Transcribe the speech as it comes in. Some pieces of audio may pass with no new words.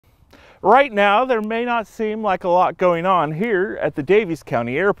Right now, there may not seem like a lot going on here at the Daviess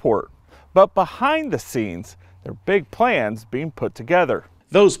County Airport, but behind the scenes, there are big plans being put together.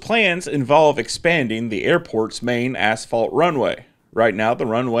 Those plans involve expanding the airport's main asphalt runway. Right now, the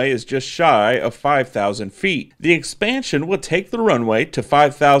runway is just shy of 5,000 feet. The expansion would take the runway to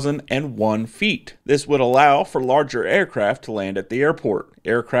 5,001 feet. This would allow for larger aircraft to land at the airport.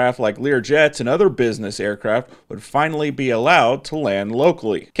 Aircraft like Learjets and other business aircraft would finally be allowed to land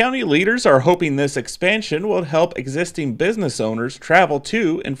locally. County leaders are hoping this expansion will help existing business owners travel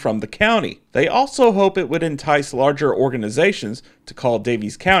to and from the county. They also hope it would entice larger organizations to call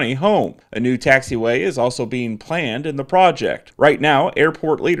Daviess County home. A new taxiway is also being planned in the project. Right now,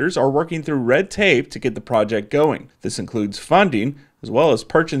 airport leaders are working through red tape to get the project going. This includes funding, as well as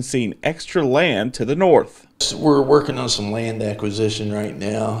purchasing extra land to the north. We're working on some land acquisition right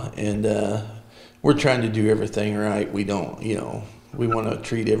now, and we're trying to do everything right. We don't, we want to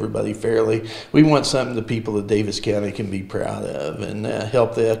treat everybody fairly. We want something the people of Daviess County can be proud of and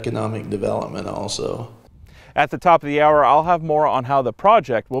help the economic development also. At the top of the hour, I'll have more on how the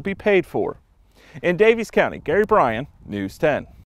project will be paid for. In Daviess County, Gary Bryan, News 10.